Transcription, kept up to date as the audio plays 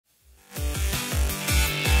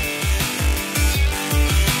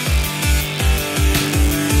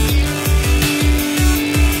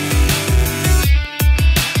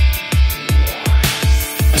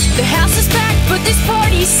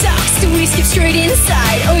straight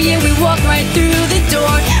inside. Oh yeah, we walk right through the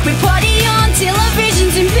door. We party on till our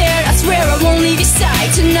vision's impaired. I swear I won't leave your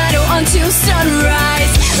side tonight or until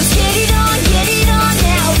sunrise. Let's get it on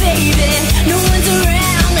now, baby. No one's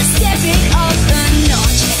around, let's step it up a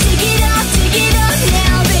notch. Take it up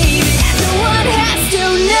now, baby. No one has to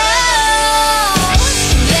know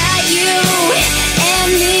that you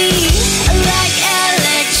and me are like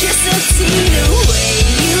electricity. The way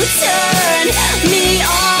you turn me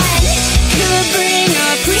on could bring a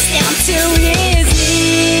priest down to his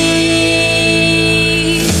knees.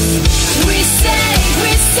 We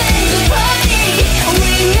save the party.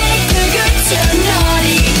 We make the good turn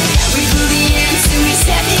naughty. We blew the ends and we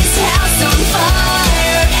set this house on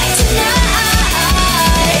fire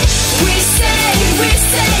tonight. We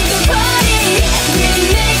save the party. We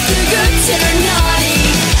make the good turn naughty.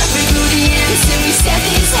 We blew the ends and we set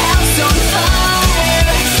this house on fire.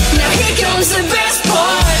 Now here comes the best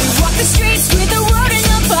part. Walk the streets with the world in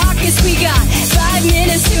our pockets. We got 5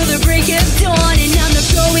 minutes till the break of dawn, and I'm not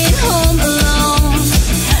going home alone.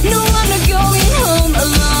 No, I'm not going home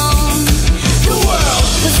alone. The world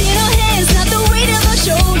was in our hands, not the weight of our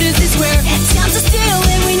shoulders. It's where times are still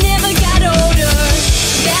and we never got older.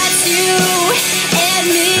 That's you and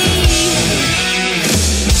me.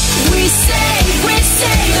 We save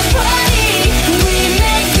the party. We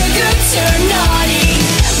make the good turn naughty.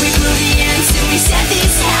 We blew the ends and we set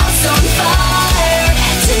this house on fire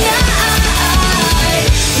tonight.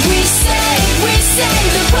 We save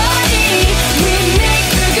the party. We make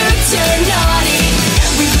the good turn naughty.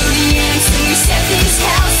 We blew the ends and we set this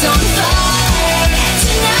house on fire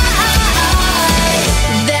tonight.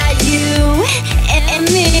 That you and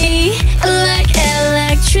me are like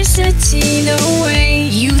electricity. The way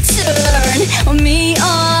you turn me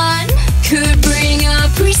on could bring a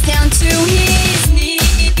priest down to his knees.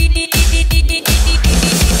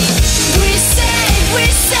 We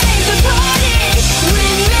save the party. We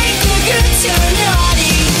make the good turn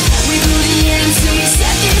naughty. We blew the ends and we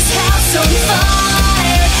set this house on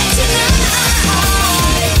fire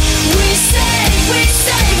tonight. We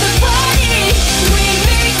save the party. We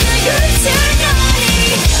make the good turn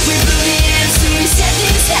naughty. We blew the ends and we set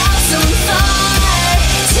this house on fire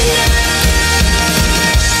tonight.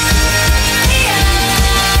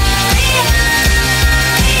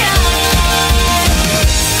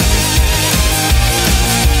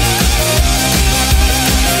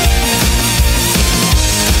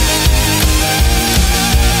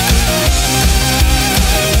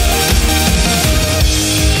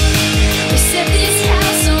 We set this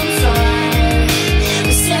house on fire.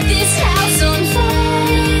 We set this house on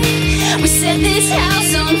fire. We set this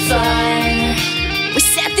house on fire. We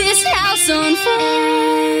set this house on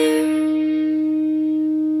fire.